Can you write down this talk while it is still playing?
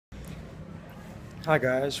Hi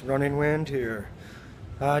guys, Running Wind here.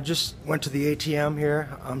 Just went to the ATM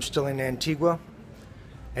here. I'm still in Antigua,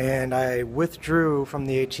 and I withdrew from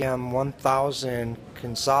the ATM 1,000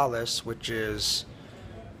 quetzales, which is,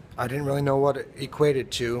 I didn't really know what it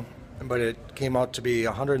equated to, but it came out to be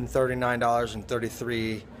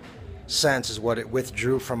 $139.33 is what it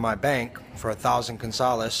withdrew from my bank for 1,000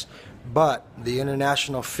 quetzales, but the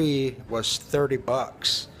international fee was 30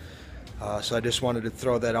 bucks. So I just wanted to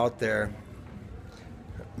throw that out there.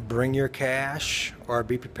 Bring your cash or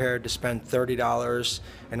be prepared to spend $30,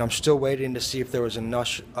 and I'm still waiting to see if there was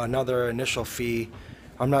another initial fee.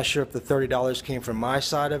 I'm not sure if the $30 came from my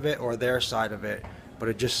side of it or their side of it, but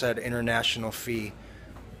it just said international fee.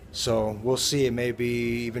 So we'll see, it may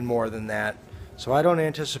be even more than that. So I don't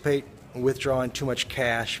anticipate withdrawing too much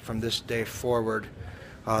cash from this day forward.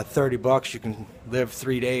 30 bucks, you can live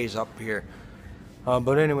 3 days up here.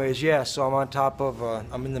 But anyways, yeah, so I'm on top of,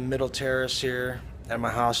 I'm in the middle terrace here at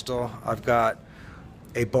my hostel. I've got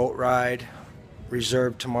a boat ride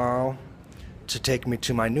reserved tomorrow to take me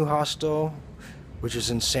to my new hostel, which is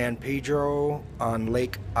in San Pedro on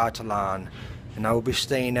Lake Atalan, and I will be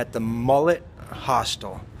staying at the Mullet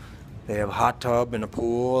Hostel. They have a hot tub and a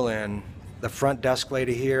pool, and the front desk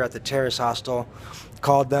lady here at the Terrace Hostel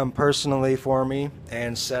called them personally for me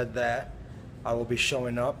and said that I will be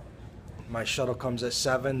showing up. My shuttle comes at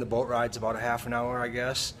 7, the boat ride's about a half an hour, I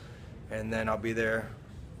guess, and then I'll be there,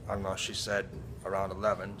 I don't know, she said around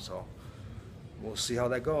 11, so we'll see how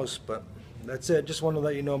that goes. But that's it. Just want to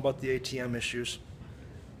let you know about the ATM issues.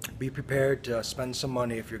 Be prepared to spend some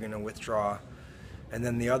money if you're going to withdraw. And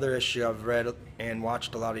then the other issue, I've read and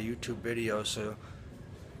watched a lot of YouTube videos, so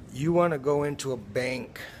you want to go into a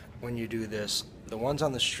bank when you do this. The ones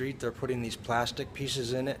on the street, they're putting these plastic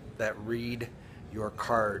pieces in it that read your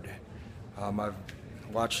card. I've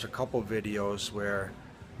watched a couple videos where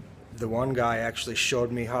the one guy actually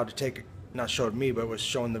showed me how to take it, not showed me, but was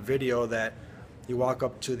showing the video that you walk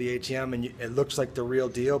up to the ATM and it looks like the real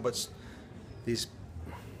deal, but these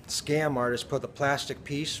scam artists put the plastic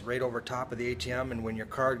piece right over top of the ATM, and when your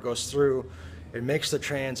card goes through, it makes the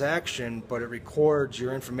transaction, but it records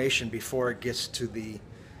your information before it gets to the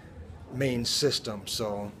main system.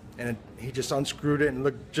 So, and he just unscrewed it and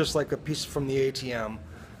looked just like a piece from the ATM.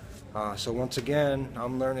 So once again,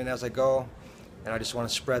 I'm learning as I go, and I just want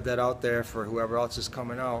to spread that out there for whoever else is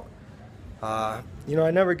coming out. You know,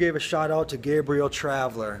 I never gave a shout out to Gabriel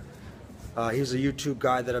Traveler. He's a YouTube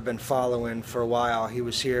guy that I've been following for a while. He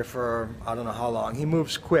was here for I don't know how long. He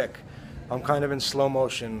moves quick. I'm kind of in slow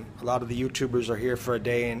motion. A lot of the YouTubers are here for a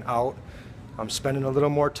day and out. I'm spending a little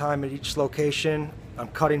more time at each location. I'm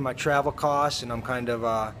cutting my travel costs, and I'm kind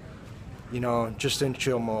of, you know, just in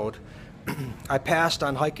chill mode. I passed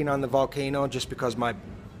on hiking on the volcano just because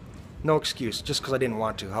no excuse, just because I didn't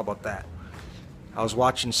want to. How about that? I was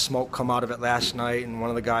watching smoke come out of it last night, and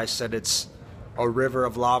one of the guys said it's a river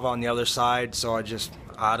of lava on the other side, so I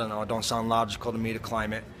don't know, it don't sound logical to me to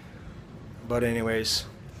climb it. But anyways,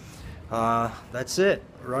 that's it.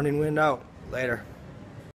 Running Wind out. Later.